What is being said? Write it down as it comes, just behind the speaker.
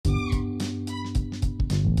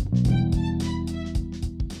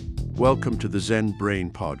Welcome to the Zen Brain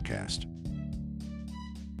Podcast.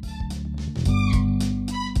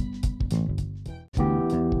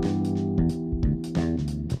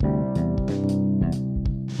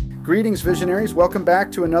 Greetings, visionaries. Welcome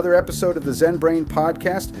back to another episode of the Zen Brain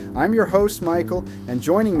Podcast. I'm your host, Michael, and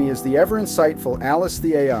joining me is the ever-insightful Alice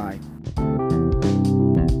the AI.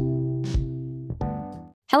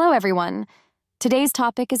 Hello, everyone. Today's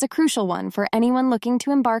topic is a crucial one for anyone looking to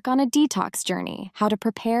embark on a detox journey, how to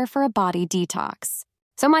prepare for a body detox.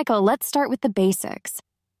 So, Michael, let's start with the basics.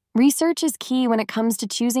 Research is key when it comes to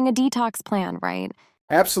choosing a detox plan, right?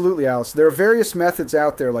 Absolutely, Alice. There are various methods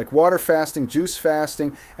out there like water fasting, juice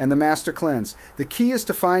fasting, and the Master Cleanse. The key is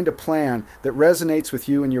to find a plan that resonates with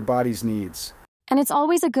you and your body's needs. And it's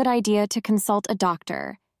always a good idea to consult a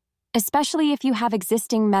doctor, especially if you have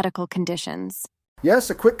existing medical conditions.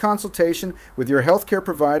 Yes, a quick consultation with your healthcare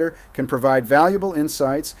provider can provide valuable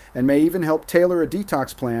insights and may even help tailor a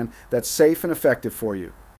detox plan that's safe and effective for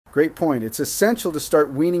you. Great point. It's essential to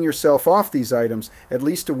start weaning yourself off these items at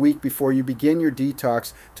least a week before you begin your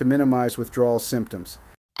detox to minimize withdrawal symptoms.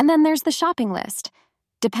 And then there's the shopping list.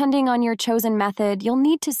 Depending on your chosen method, you'll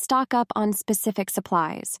need to stock up on specific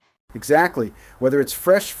supplies. Exactly. Whether it's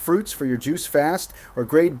fresh fruits for your juice fast or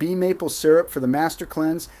grade B maple syrup for the Master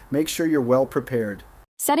Cleanse, make sure you're well prepared.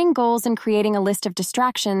 Setting goals and creating a list of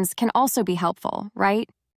distractions can also be helpful, right?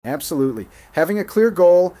 Absolutely. Having a clear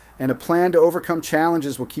goal and a plan to overcome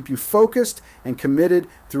challenges will keep you focused and committed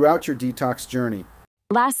throughout your detox journey.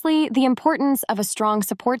 Lastly, the importance of a strong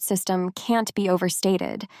support system can't be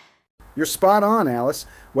overstated. You're spot on, Alice.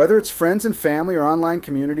 Whether it's friends and family or online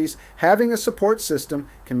communities, having a support system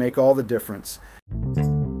can make all the difference.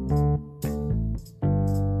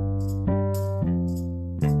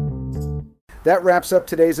 That wraps up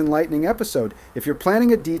today's enlightening episode. If you're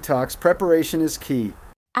planning a detox, preparation is key.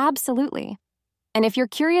 Absolutely. And if you're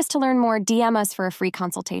curious to learn more, DM us for a free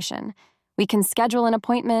consultation. We can schedule an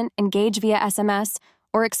appointment, engage via SMS,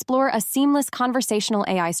 or explore a seamless conversational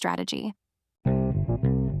AI strategy.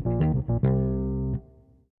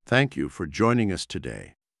 Thank you for joining us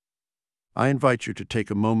today. I invite you to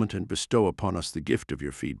take a moment and bestow upon us the gift of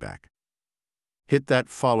your feedback. Hit that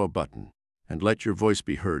follow button and let your voice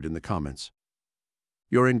be heard in the comments.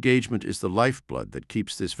 Your engagement is the lifeblood that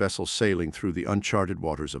keeps this vessel sailing through the uncharted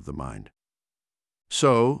waters of the mind.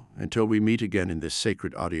 So, until we meet again in this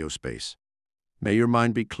sacred audio space, may your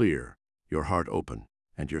mind be clear, your heart open,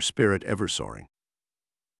 and your spirit ever soaring.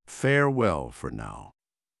 Farewell for now.